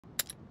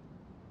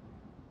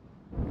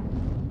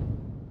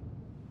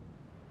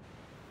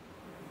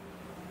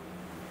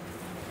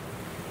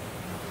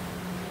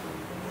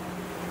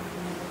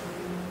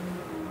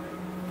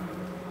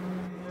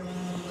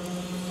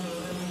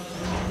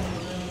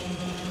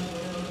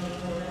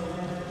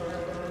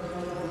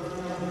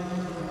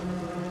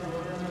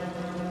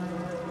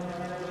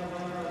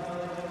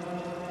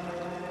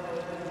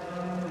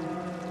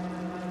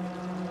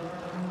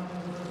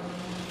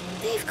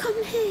We've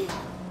come here.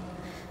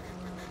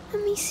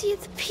 And we see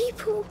the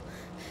people.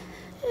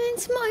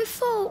 It's my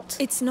fault.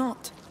 It's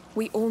not.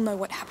 We all know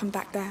what happened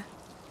back there.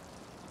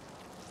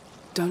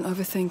 Don't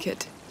overthink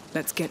it.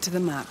 Let's get to the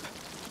map.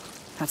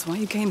 That's why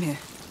you came here.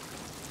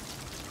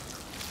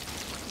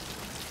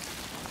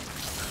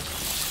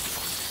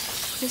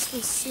 This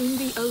will soon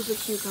be over,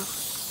 Hugo.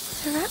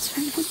 The rats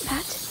won't want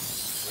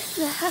that.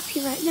 They're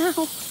happy right now.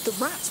 The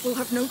rats will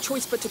have no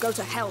choice but to go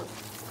to hell.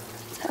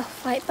 They'll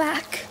fight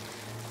back.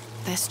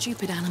 They're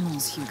stupid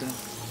animals, Hugo.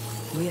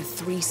 We are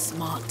 3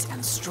 smart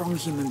and strong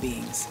human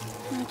beings.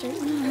 I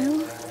don't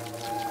know.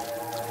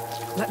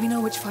 Let me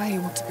know which fire you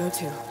want to go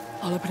to.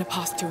 I'll open a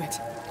path to it.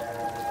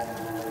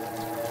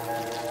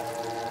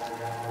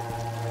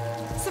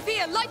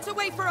 Sophia, light the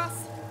way for us!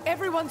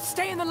 Everyone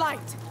stay in the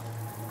light!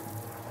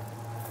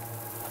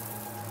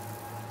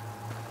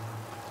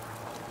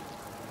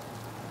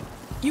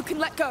 You can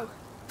let go.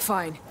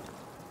 Fine.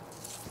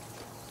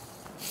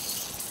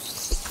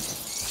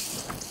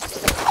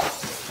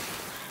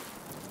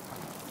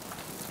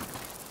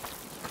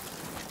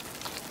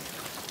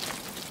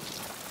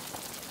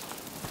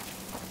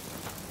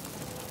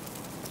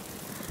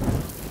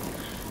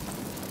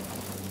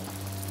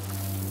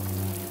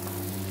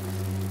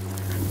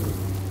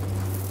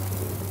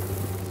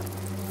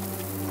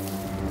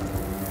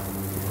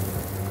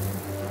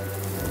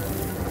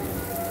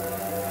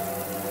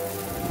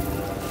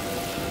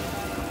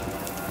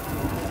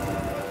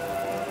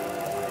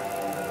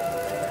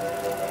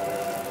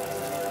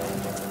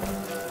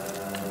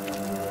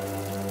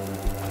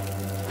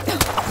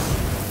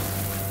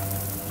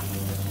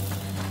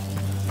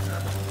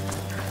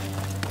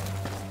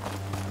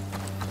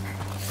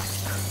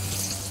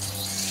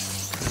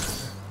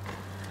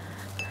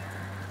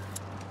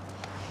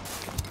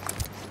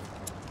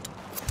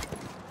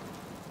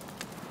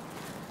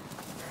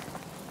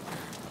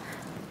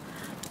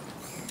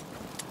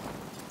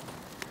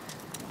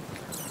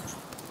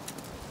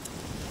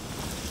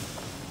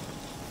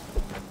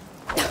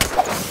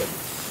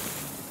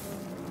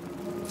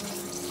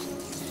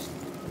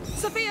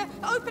 Sophia,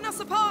 open us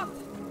a path!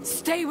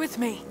 Stay with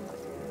me.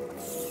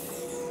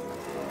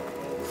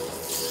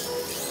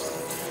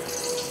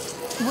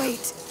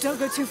 Wait, don't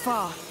go too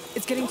far.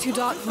 It's getting too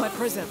dark for my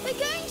prism. We're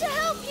going to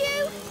help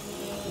you!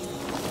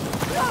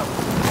 No!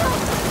 No!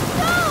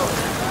 No!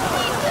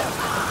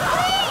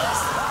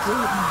 Please!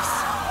 Goodness.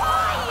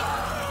 Why?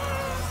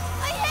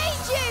 I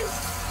hate you!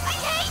 I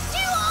hate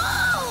you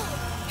all!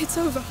 It's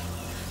over.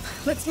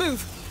 Let's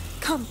move.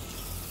 Come.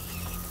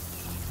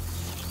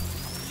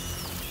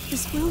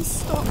 This will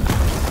stop.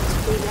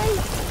 Too late.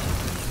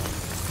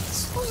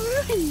 It's all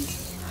ruined.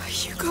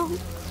 Hugo.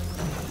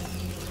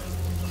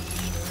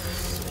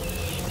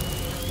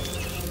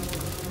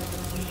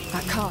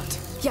 That cart.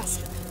 Yes,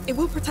 it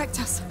will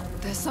protect us.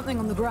 There's something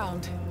on the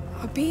ground.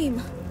 A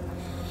beam.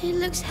 It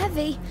looks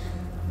heavy.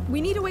 We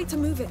need a way to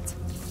move it.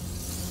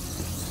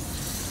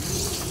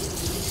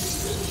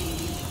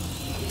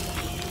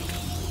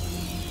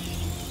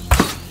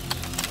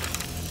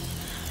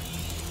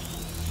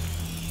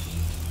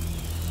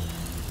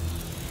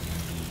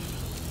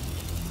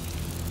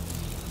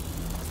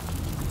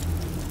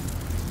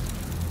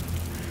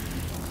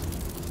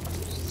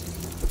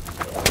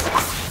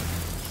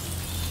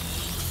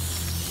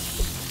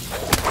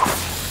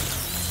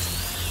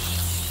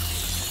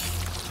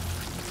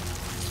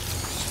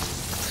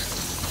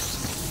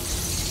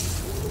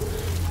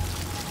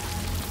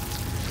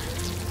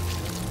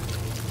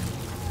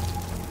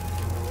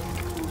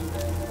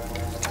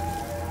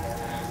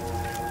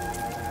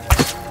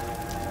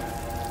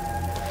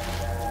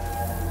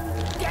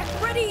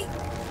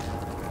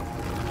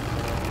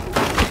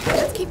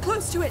 Keep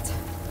close to it.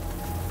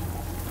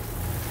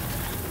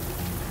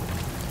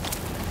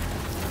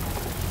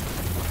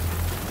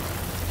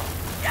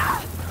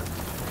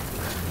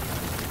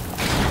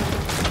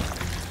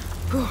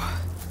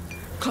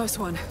 Close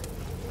one.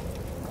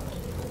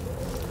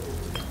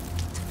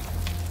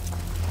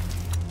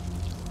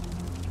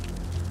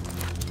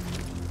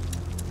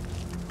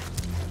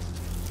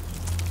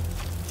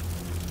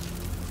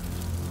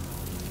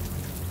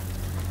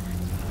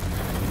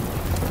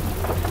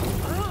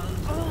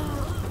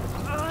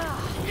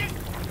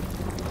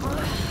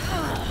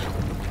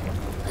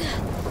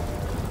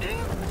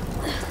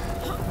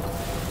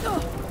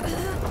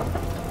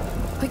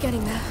 We're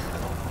getting there.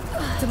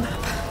 The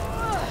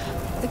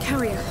map. The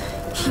carrier.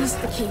 He's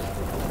the key.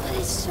 But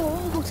it's so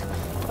old.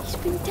 He's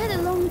been dead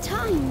a long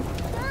time.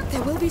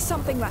 There will be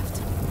something left.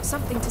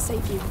 Something to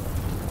save you.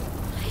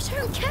 I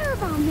don't care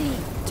about me.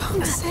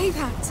 Don't say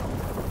that.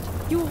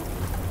 You're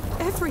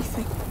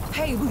everything.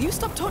 Hey, will you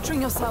stop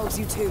torturing yourselves,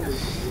 you two?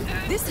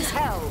 This is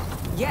hell,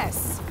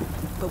 yes.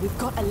 But we've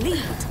got a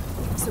lead.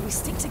 So we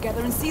stick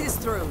together and see this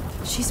through.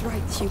 She's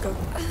right, Hugo.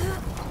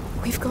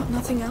 We've got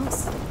nothing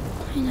else.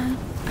 I know.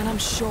 And I'm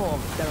sure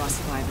there are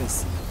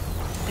survivors.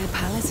 Their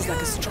palace is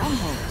like a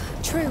stronghold.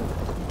 True.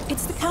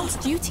 It's the Count's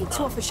duty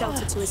to offer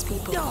shelter to his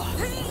people.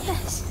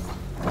 Yes.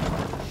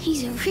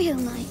 He's a real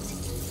knight.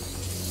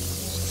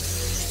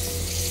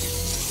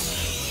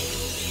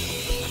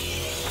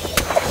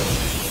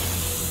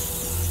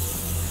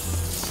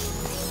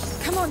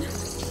 on.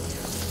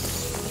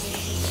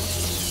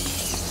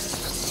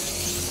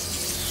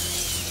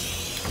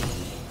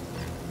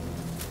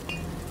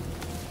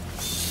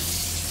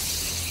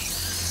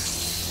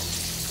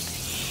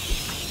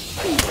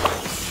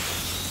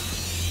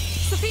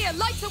 Sophia,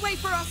 light the way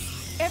for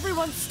us!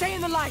 Everyone, stay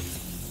in the light!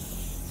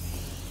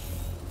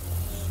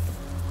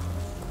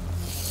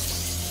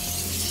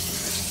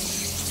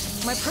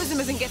 My prism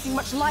isn't getting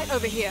much light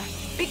over here.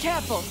 Be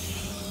careful.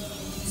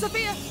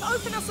 Sophia,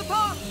 open us a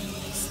path!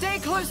 Stay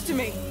close to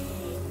me.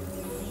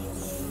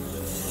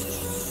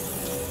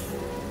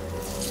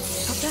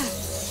 Up there.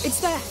 It's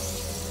there.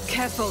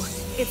 Careful.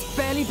 It's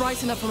barely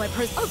bright enough for my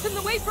prism. Open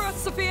the way for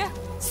us, Sophia!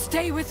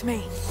 Stay with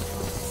me.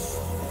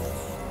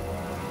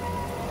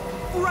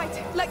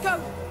 Right, let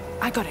go.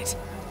 I got it.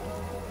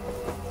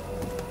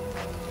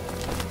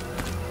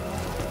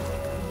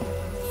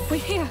 We're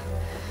here.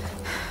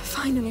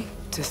 Finally.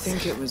 To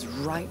think it was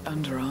right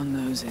under our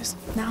noses.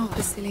 Now,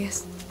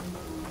 Basilius.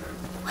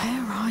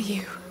 Where are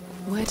you?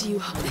 Where do you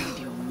hide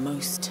your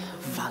most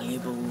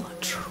valuable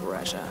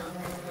treasure?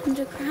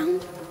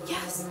 Underground?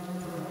 Yes.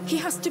 He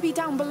has to be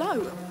down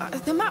below.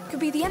 The map could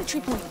be the entry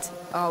point.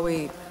 Are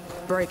we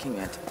breaking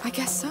it? I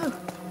guess so.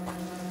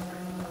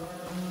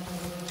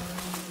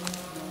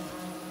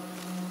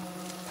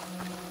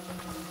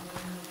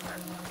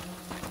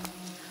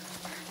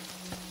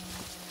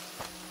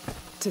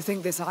 To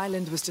think this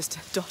island was just a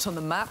dot on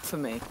the map for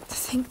me. To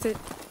think that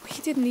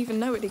we didn't even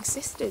know it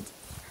existed.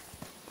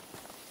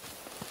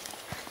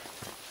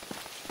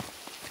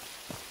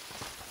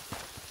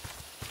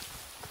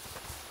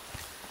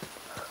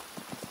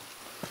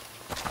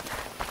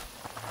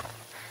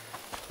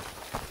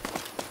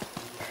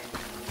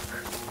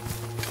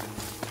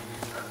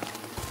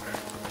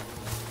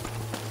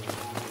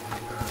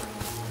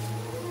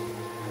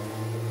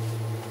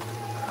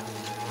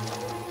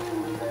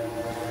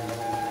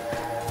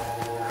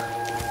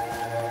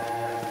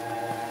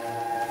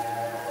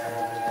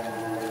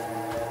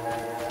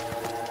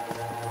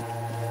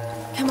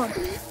 Come on,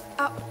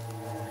 up.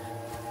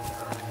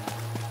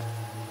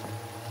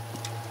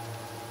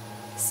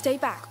 Stay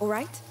back, all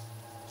right?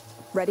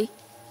 Ready?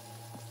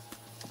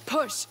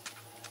 Push.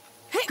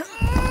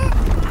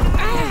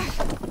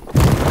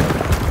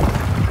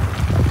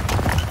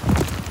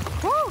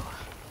 Whew!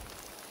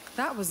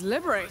 That was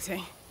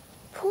liberating.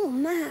 Poor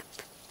map.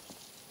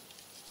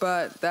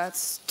 But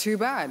that's too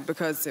bad,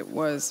 because it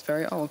was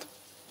very old.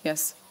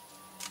 Yes.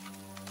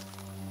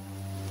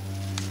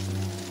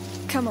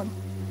 Come on.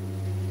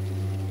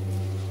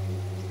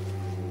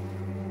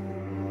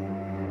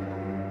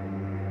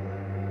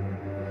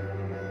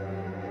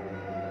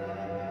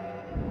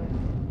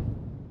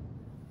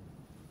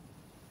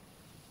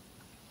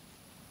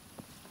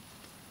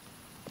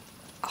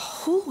 A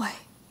hallway.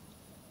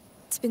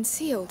 It's been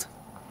sealed.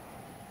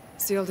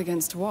 Sealed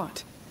against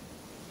what?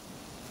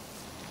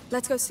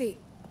 Let's go see.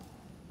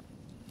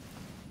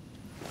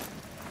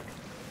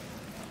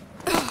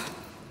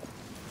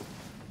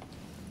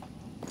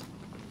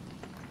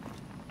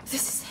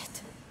 This is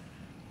it.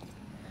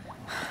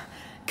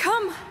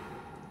 Come!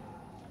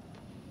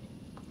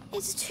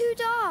 It's too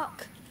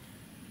dark.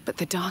 But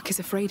the dark is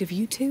afraid of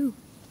you too.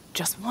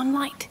 Just one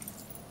light,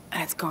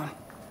 and it's gone.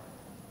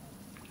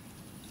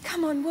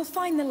 Come on, we'll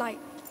find the light.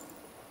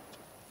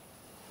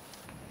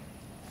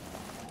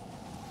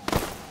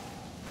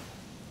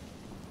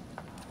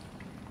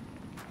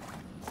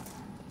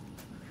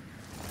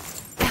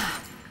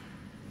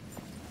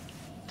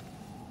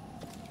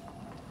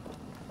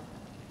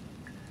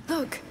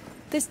 Look,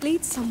 this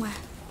leads somewhere.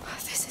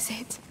 This is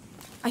it.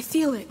 I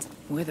feel it.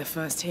 We're the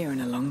first here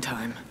in a long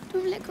time.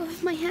 Don't let go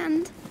of my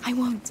hand. I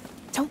won't.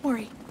 Don't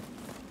worry.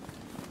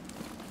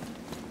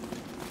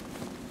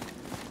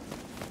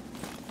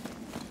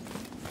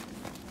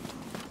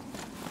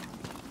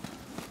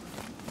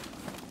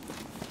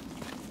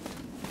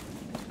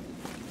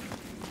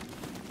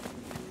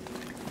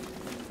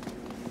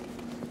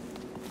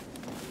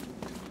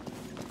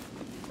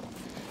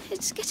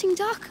 It's getting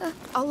darker.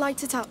 I'll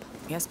light it up.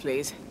 Yes,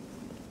 please.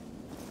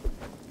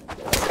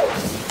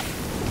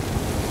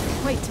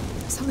 Wait,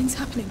 something's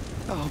happening.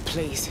 Oh,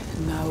 please,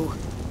 no.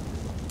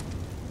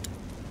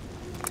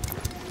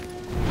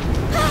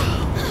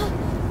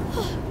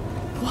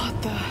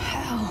 What the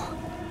hell?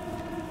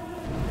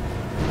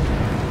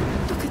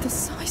 Look at the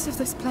size of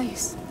this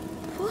place.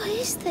 What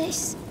is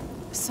this?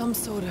 Some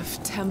sort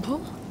of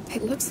temple?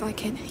 It looks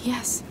like it,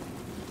 yes.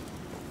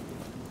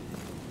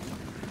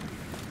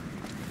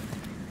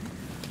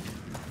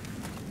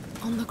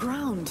 On the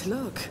ground,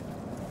 look.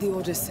 The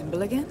Order's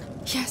symbol again?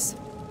 Yes,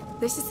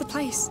 this is the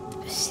place.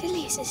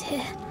 Basilius is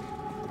here.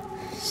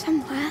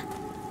 Somewhere.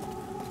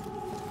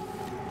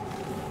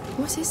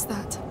 What is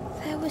that?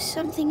 There was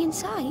something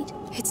inside.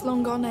 It's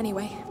long gone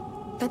anyway.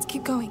 Let's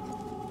keep going.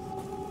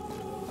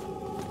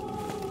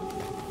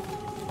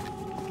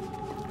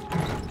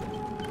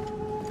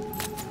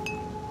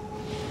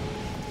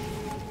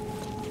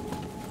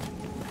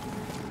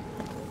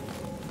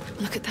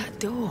 Look at that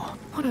door.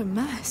 What a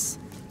mess.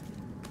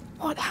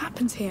 What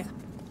happened here?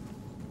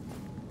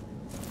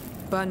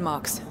 Burn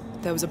marks.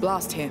 There was a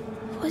blast here.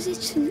 Was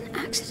it an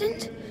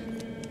accident?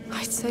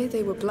 I'd say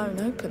they were blown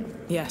open.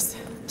 Yes,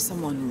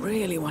 someone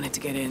really wanted to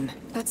get in.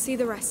 Let's see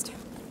the rest.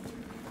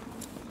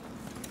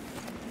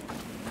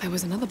 There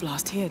was another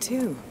blast here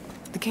too.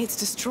 The gate's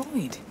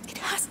destroyed. It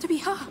has to be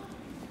her.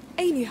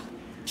 Aelia.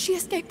 She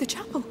escaped the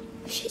chapel.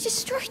 She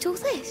destroyed all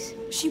this.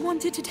 She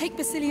wanted to take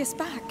Basilius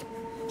back.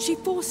 She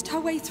forced her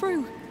way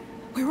through.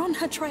 We're on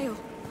her trail.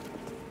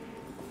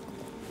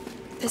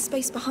 There's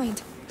space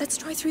behind. Let's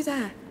try through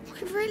there.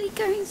 We're really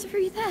going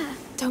through there.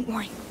 Don't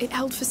worry. It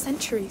held for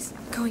centuries.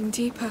 Going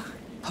deeper.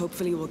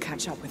 Hopefully we'll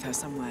catch up with her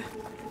somewhere.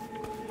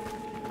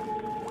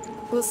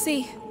 We'll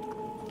see.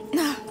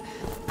 No.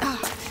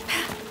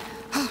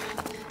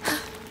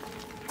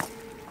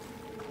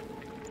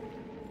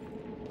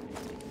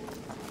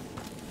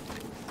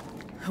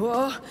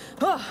 Whoa!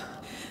 Whoa!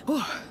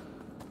 Whoa!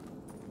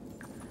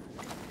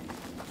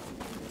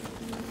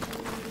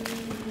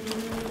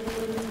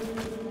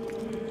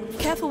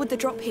 Careful with the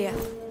drop here.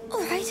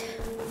 All right.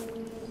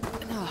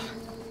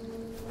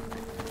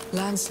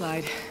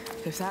 Landslide.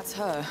 If that's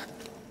her,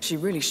 she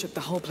really shook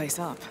the whole place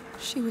up.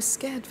 She was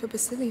scared for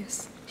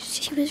Basilius.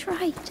 She was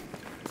right.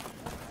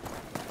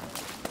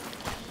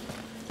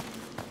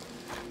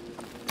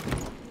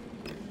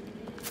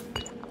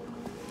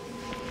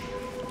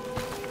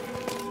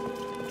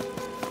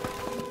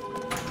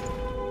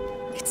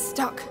 It's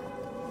stuck.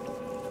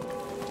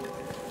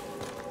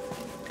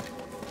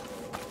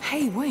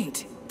 Hey,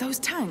 wait. Those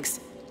tanks.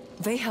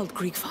 They held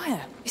Greek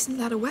fire. Isn't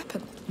that a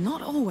weapon?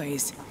 Not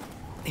always.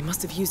 They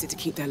must have used it to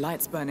keep their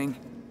lights burning.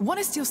 One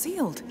is still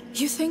sealed.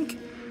 You think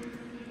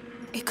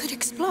it could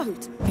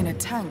explode? In a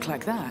tank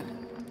like that?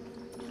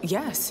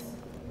 Yes.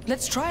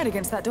 Let's try it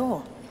against that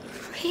door.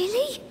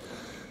 Really?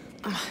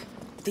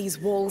 These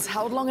walls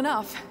held long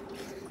enough.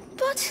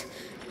 But...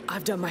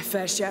 I've done my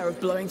fair share of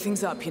blowing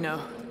things up, you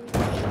know.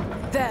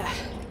 There.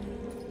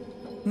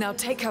 Now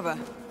take cover.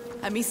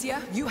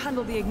 Amicia, you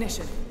handle the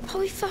ignition. are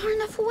we far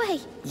enough away?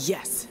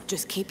 Yes.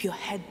 Just keep your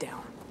head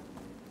down.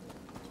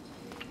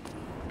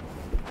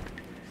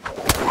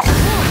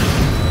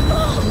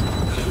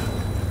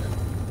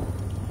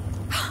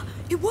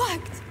 It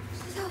worked!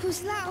 That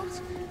was loud.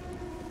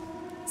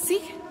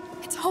 See?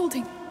 It's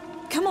holding.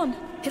 Come on,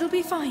 it'll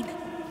be fine.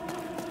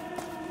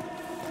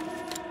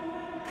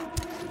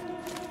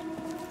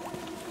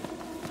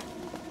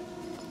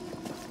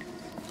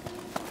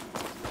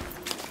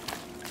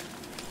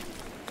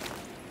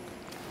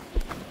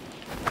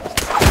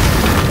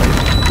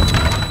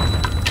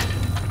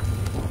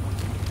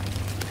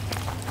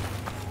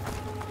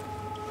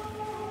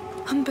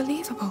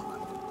 Unbelievable.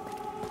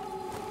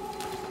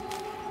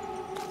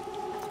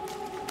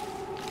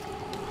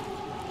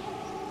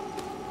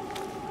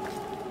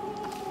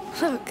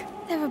 Look,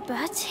 There are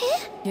birds here?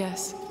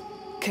 Yes.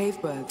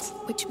 Cave birds.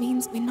 which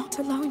means we're not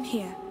alone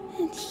here.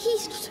 And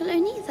he's not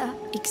alone either.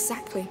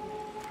 Exactly.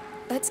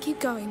 Let's keep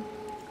going,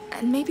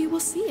 and maybe we'll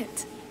see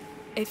it.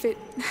 If it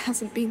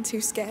hasn't been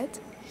too scared.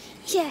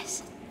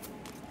 Yes.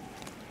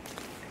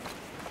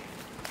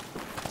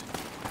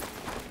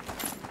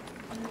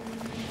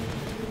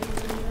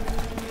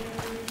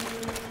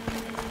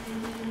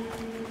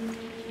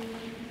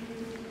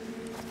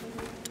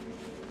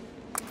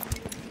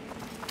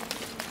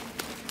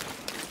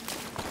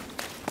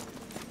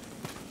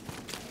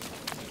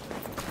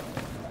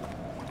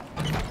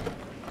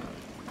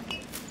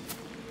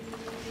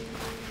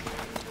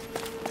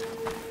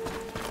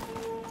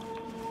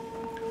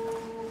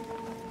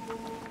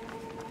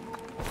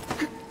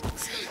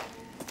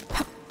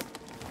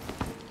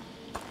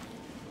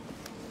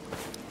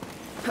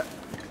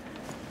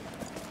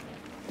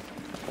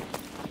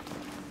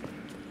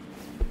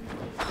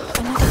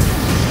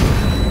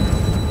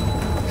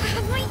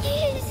 My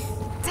ears!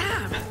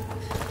 Damn!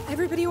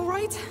 Everybody all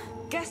right?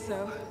 Guess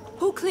so.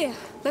 All clear.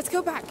 Let's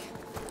go back.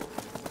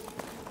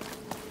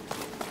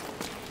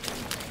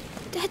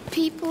 Dead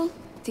people.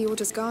 The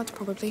Order's guard,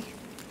 probably.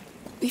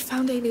 We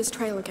found Aelia's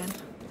trail again.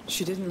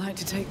 She didn't like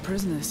to take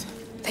prisoners.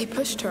 They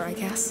pushed her, I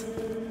guess.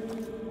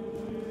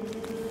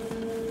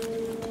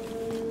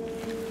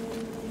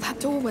 That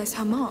door wears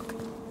her mark.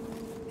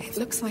 It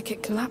looks like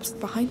it collapsed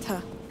behind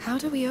her. How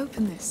do we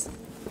open this?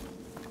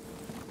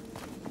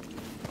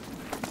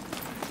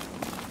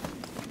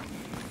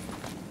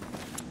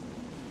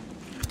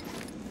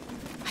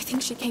 I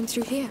think she came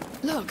through here.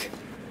 Look!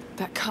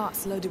 That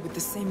cart's loaded with the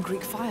same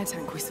Greek fire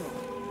tank we saw.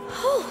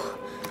 Oh!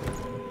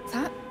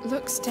 That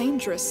looks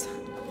dangerous.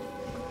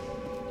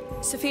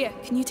 Sophia,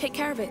 can you take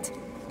care of it?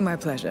 My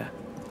pleasure.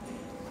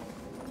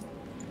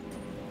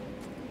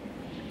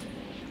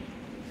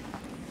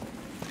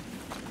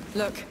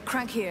 Look,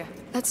 crank here.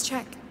 Let's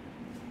check.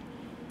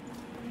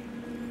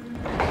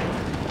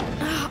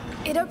 Ah,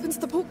 it opens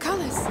the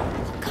portcullis.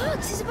 The cart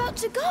is about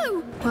to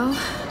go! Well,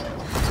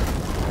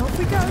 off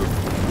we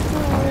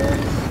go.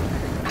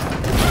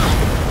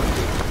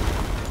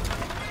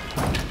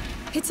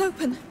 It's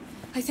open,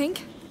 I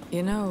think.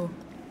 You know,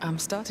 I'm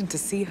starting to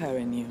see her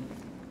in you.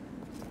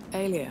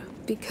 Aelia,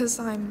 Because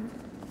I'm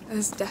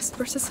as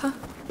desperate as her?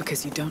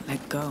 because you don't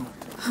let go.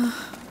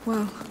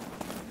 Well,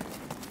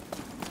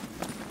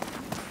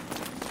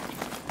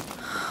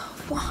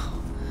 Wow.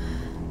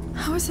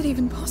 How is it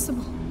even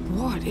possible?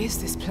 What is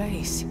this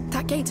place?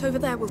 That gate over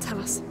there will tell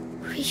us.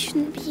 We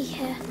shouldn't be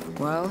here.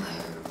 Well,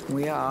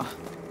 we are.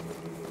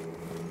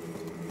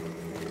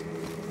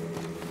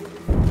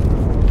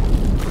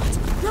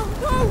 No,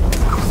 no!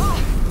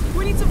 Oh,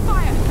 we need to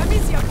fire!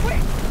 Amicia,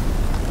 quick!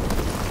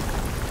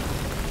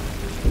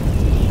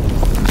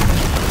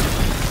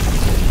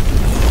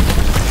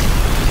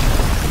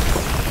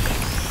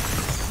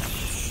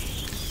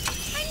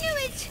 I knew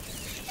it!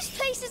 This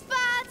place is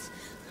bad!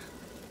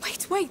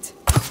 Wait!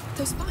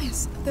 Those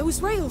fires,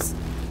 those rails.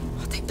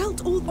 They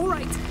built all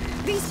right.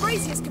 These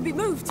braziers can be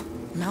moved.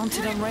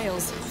 Mounted on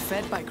rails,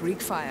 fed by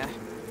Greek fire.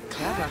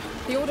 Clever.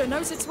 The Order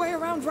knows its way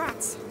around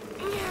rats.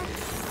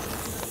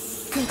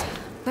 Good.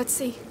 Let's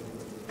see.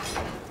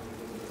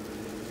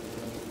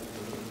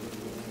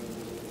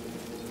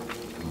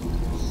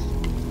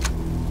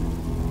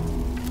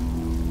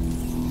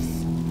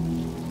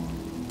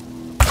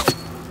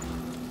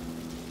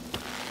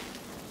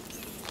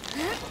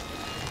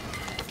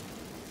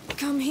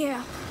 Come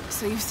here.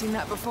 So you've seen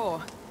that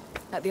before?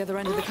 At the other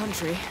end of the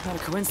country? Not a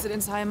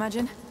coincidence, I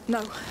imagine?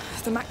 No,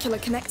 the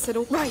macula connects it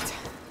all. Right,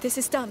 this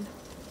is done.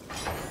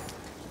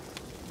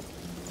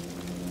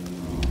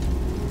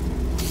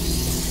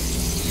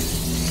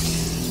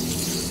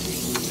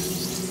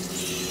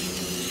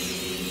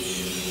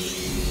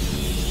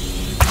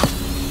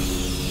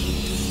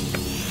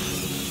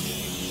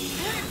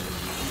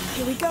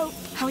 Here we go.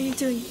 How are you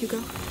doing, Hugo?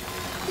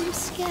 I'm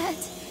scared.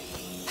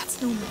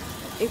 That's normal.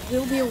 It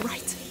will be all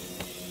right.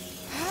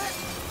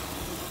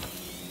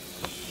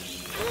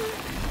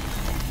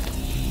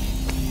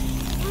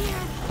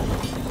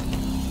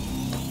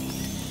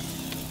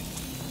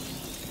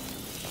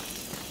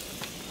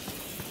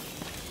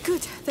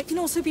 Good. They can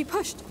also be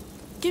pushed.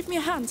 Give me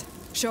a hand.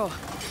 Sure.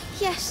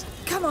 Yes.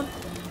 Come on.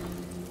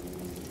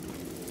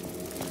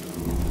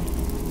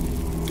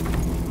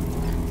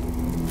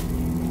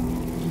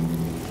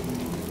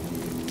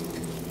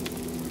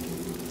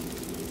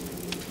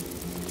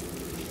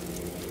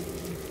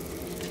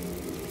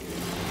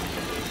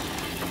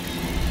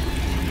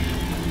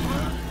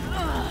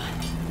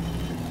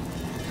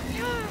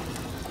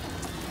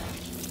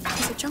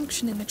 There's a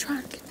junction in the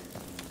track.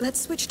 Let's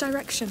switch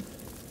direction.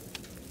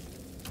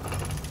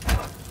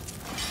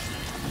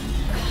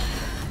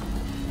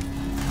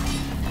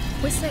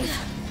 We're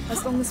safe,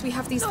 as long as we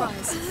have these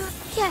fires.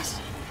 Yes.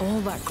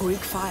 All that Greek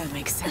fire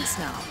makes sense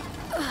now.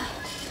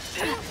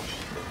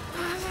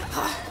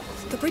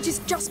 The bridge is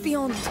just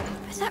beyond.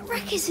 But that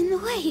wreck is in the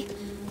way.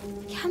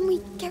 Can we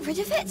get rid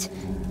of it?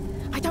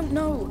 I don't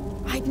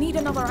know. I'd need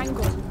another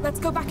angle. Let's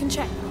go back and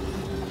check.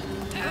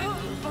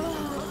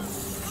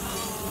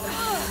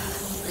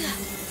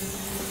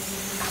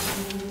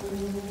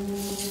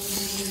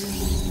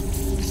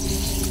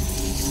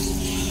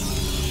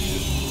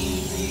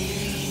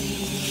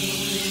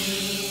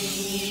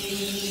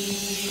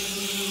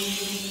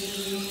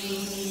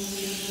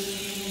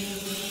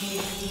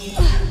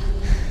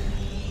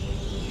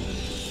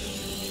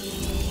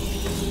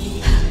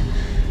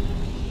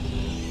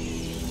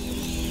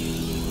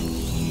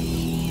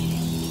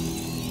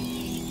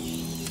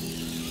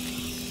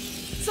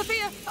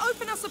 Sophia,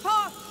 open us a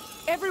path!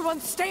 Everyone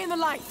stay in the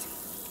light!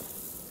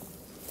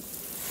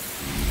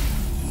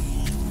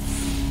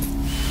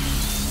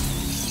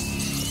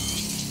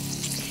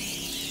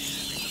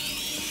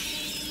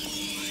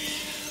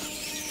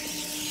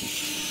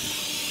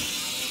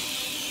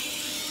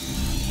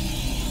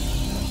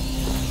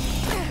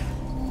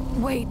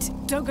 Wait,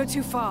 don't go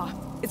too far.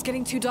 It's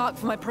getting too dark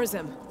for my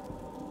prism.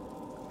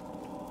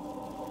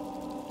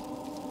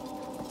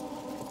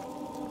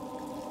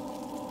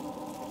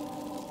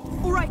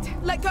 All right,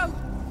 let go.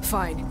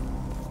 Fine.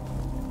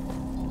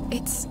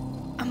 It's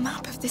a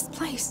map of this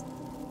place.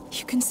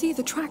 You can see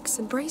the tracks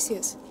and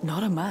braziers.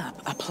 Not a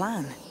map, a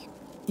plan.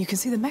 You can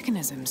see the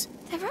mechanisms.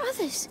 There are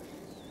others.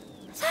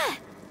 There.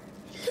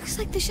 It looks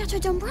like the Chateau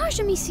d'Ombrage,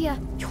 Amicia.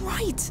 You're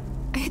right.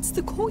 It's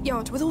the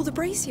courtyard with all the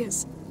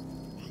braziers.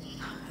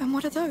 And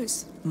what are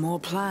those? More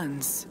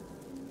plans.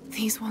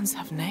 These ones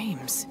have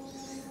names.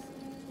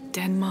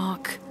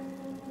 Denmark,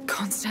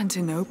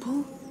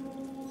 Constantinople?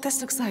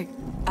 This looks like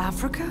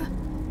Africa?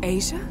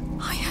 Asia?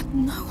 I had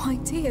no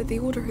idea the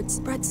Order had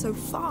spread so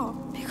far.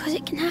 Because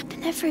it can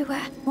happen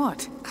everywhere.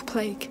 What? A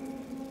plague.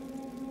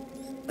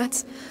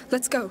 Let's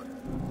go.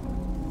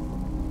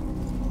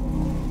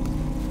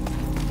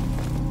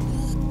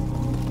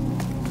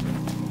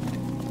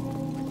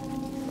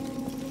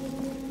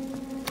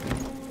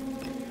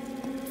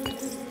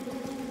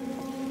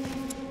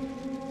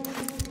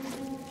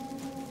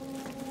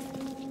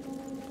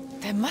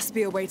 There must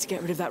be a way to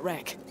get rid of that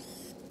wreck.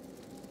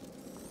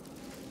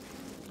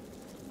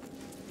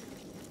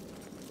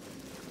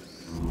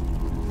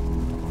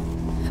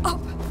 Up!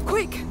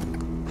 Quick!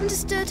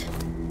 Understood.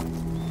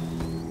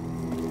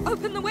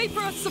 Open the way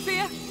for us,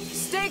 Sophia!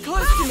 Stay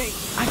close to me.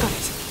 I got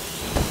it.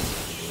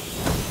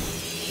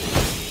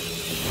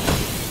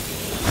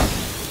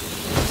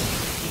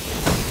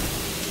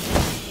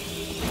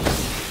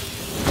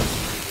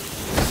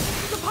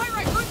 The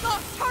pyrite won't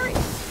last! Hurry!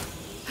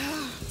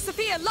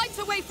 light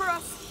a way for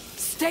us!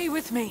 Stay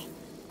with me.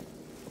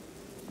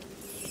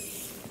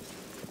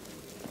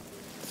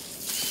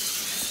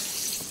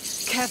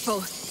 Careful.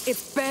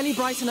 It's barely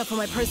bright enough for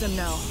my prism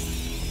now.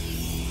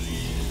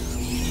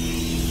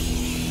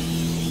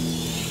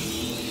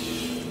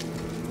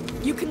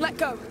 You can let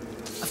go.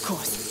 Of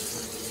course.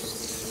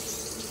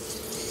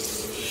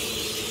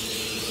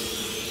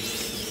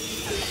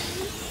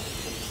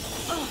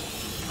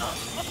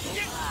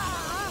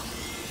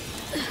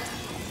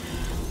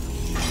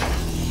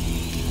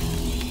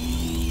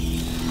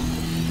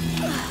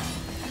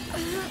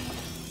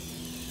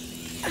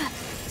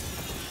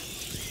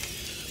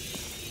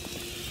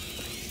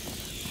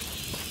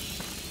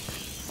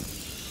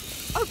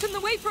 Open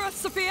the way for us,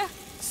 Sophia!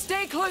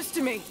 Stay close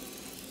to me.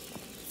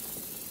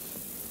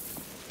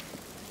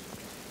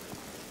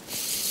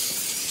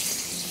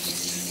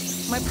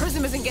 My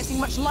prism isn't getting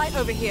much light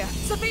over here.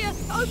 Sophia,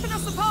 open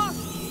us a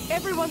path!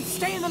 Everyone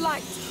stay in the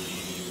light.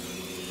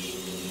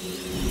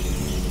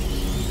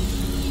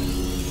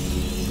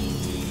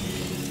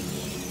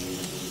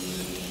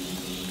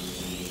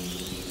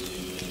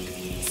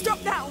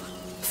 Stop now!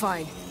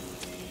 Fine.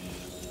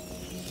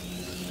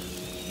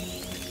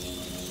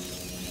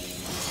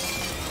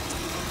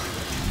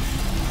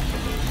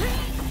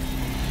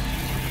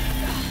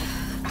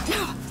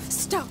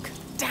 Stuck!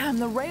 Damn,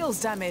 the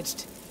rail's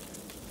damaged.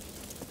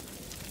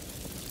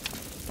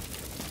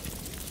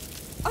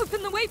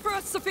 Open the way for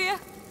us, Sophia!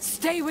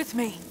 Stay with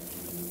me.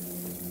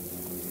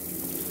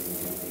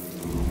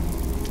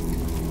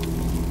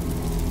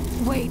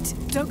 Wait,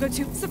 don't go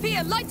too...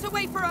 Sophia, light a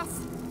way for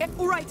us!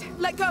 All right,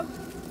 let go!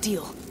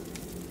 Deal.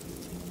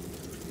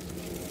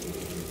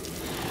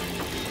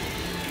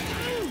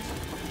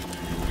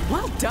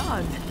 Well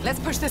done. Let's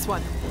push this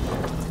one.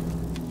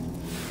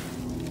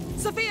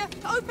 Sophia,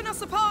 open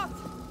us a path!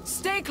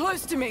 Stay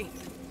close to me.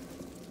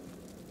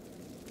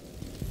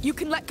 You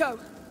can let go.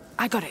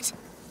 I got it.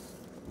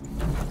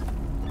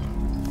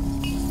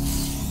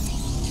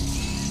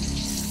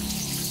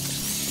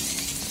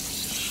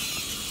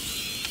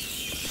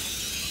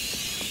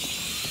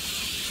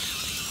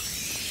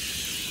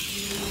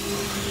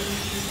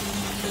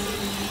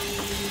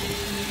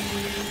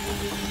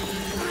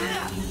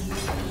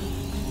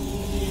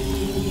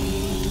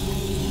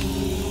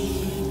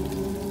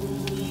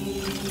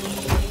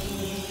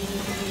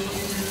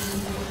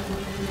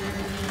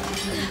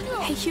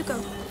 Hey,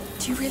 Hugo.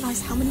 Do you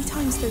realize how many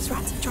times those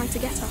rats have tried to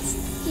get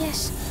us?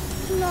 Yes,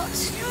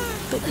 lots.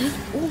 But we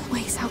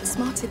always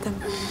outsmarted them.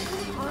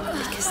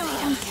 Because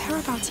they don't care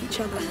about each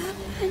other.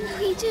 And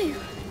we do.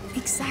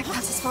 Exactly.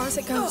 That's as far as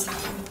it goes.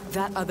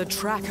 That other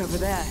track over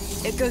there,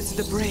 it goes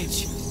to the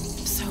bridge.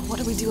 So what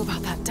do we do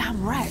about that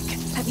damn wreck?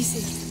 Let me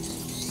see.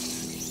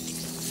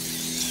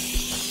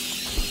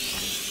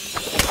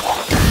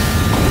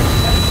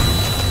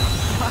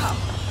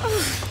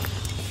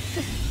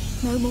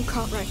 No more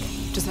cart wreck.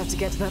 Just have to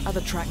get to that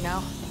other track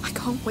now. I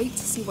can't wait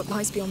to see what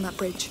lies beyond that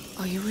bridge.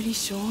 Are you really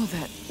sure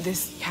that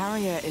this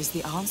carrier is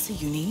the answer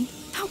you need?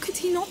 How could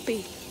he not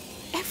be?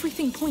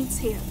 Everything points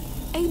here.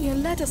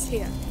 Alien led us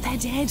here. They're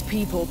dead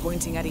people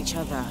pointing at each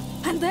other.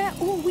 And they're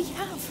all we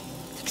have.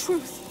 The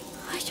truth.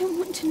 I don't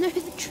want to know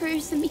the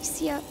truth,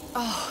 Amicia.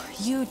 Oh,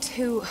 you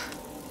too.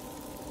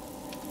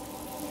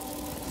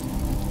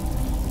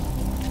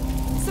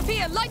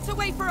 Sophia, light a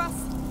way for us!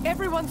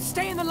 Everyone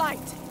stay in the light.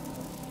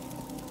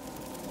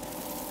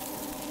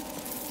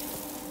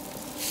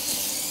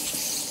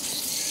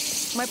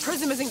 My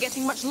prism isn't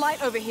getting much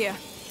light over here.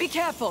 Be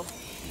careful.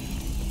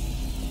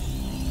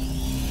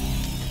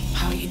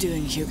 How are you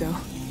doing, Hugo?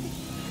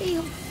 I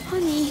feel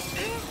funny.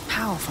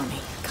 How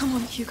funny? Come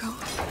on, Hugo.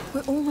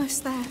 We're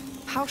almost there.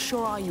 How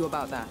sure are you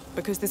about that?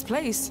 Because this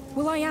place...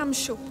 Well, I am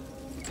sure.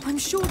 I'm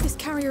sure this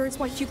carrier is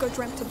why Hugo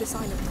dreamt of this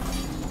island.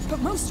 But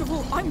most of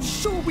all, I'm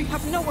sure we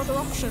have no other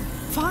option.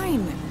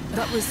 Fine.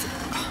 That was...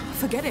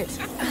 Forget it.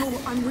 No,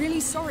 I'm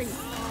really sorry.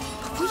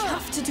 We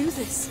have to do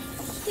this.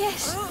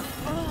 Yes.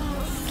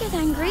 Get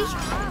angry.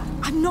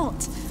 I'm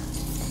not.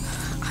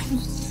 I'm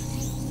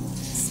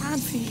sad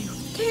for you.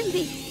 Don't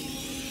be.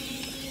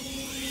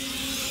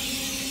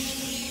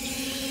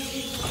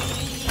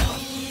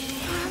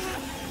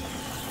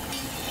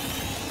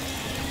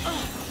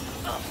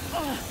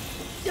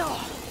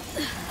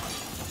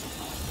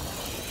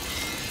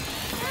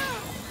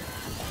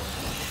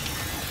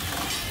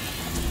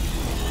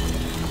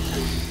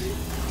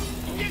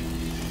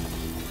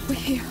 We're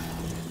here.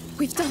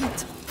 We've done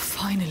it.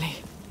 Finally.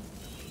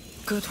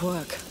 Good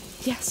work.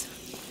 Yes.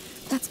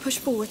 Let's push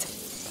forward.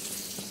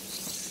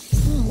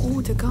 Oh,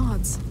 all the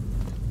guards.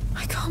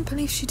 I can't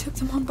believe she took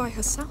them on by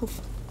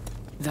herself.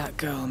 That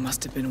girl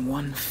must have been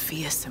one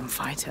fearsome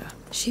fighter.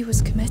 She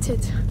was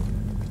committed.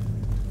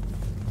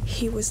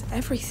 He was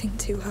everything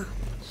to her.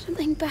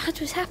 Something bad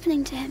was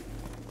happening to him.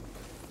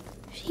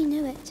 She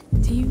knew it.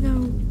 Do you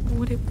know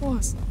what it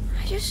was?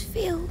 I just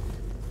feel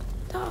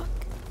dark.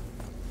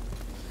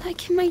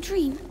 Like in my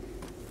dream.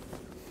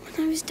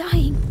 When I was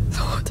dying.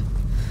 Lord,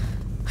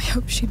 I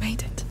hope she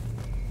made it.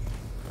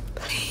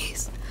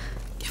 Please,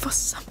 give us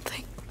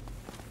something.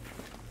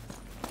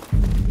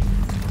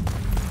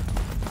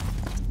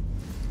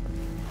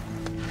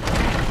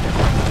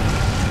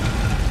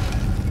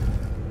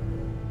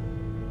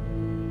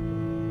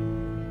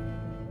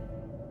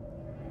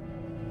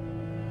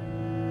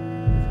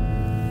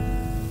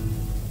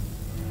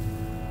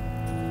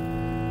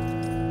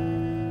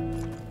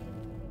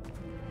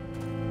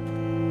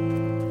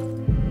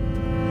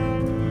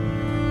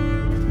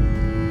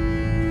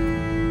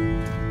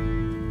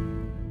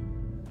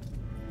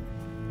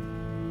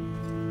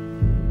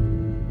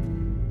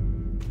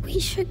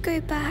 should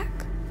go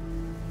back.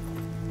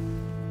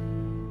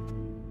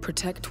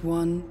 Protect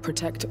one,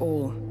 protect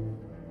all.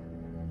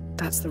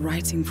 That's the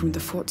writing from the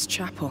fort's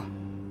chapel.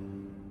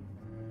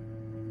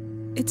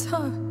 It's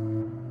her.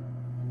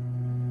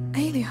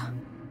 Aelia.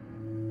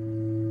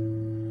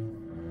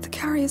 The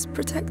carrier's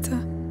protector.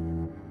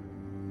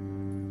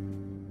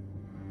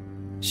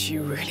 She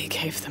really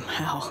gave them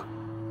hell.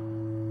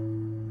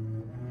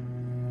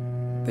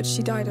 But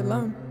she died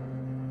alone.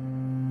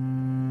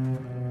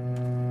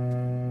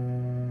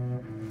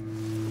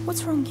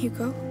 What's wrong,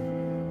 Hugo?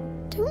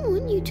 Don't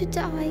want you to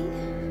die.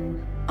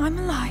 I'm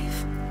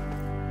alive.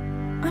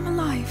 I'm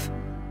alive.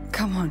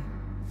 Come on.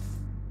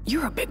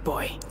 You're a big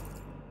boy.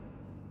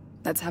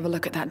 Let's have a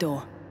look at that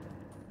door.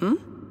 Hmm?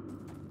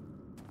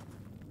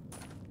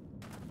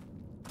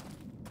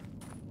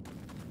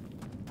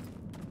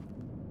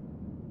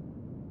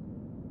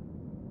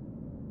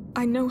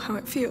 I know how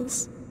it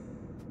feels.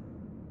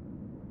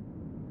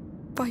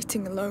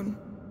 Fighting alone.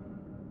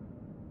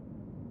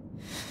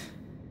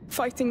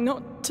 Fighting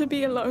not to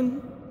be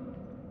alone.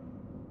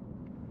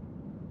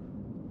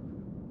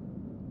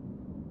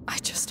 I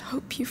just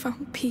hope you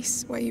found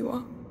peace where you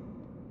are.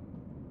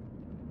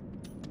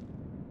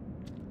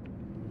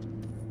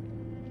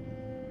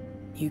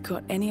 You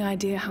got any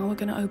idea how we're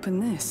gonna open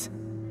this?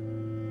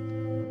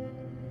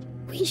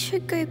 We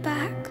should go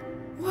back.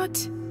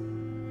 What?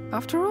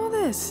 After all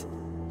this?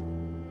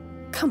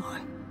 Come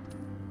on.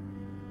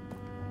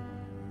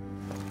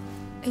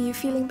 Are you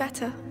feeling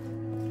better?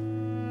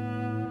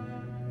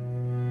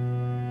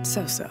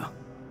 So-so.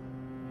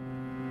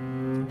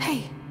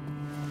 Hey,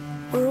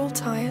 we're all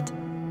tired,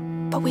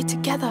 but we're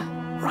together,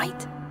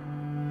 right?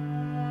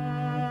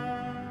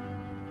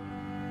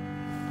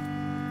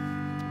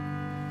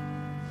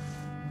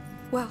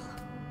 Well,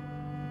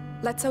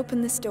 let's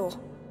open this door.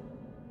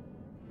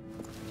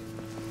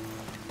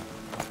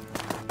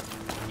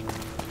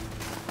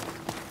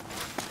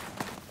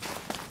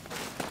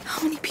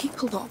 How many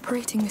people are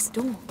operating this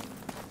door?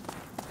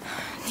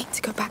 Need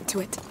to go back to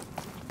it.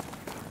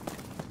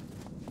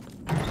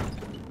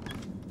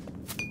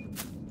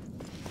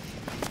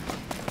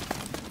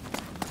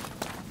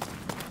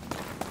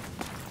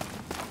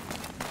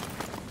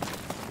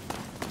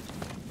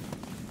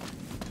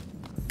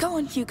 Go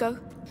on, Hugo.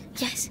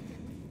 Yes.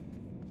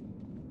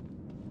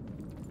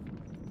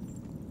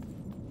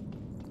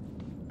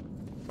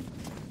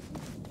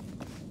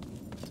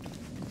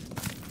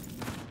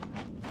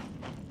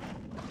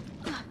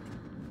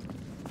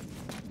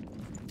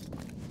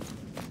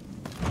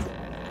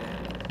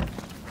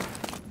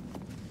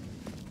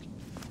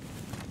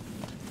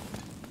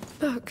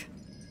 Look.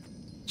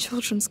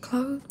 Children's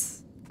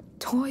clothes,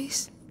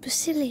 toys.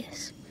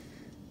 Basilius.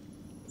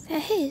 They're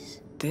his.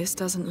 This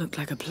doesn't look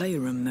like a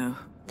playroom, though.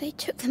 They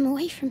took them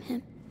away from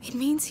him. It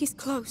means he's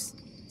close.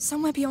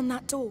 Somewhere beyond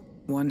that door.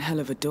 One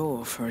hell of a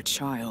door for a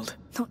child.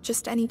 Not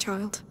just any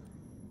child.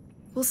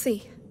 We'll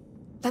see.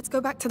 Let's go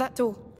back to that door.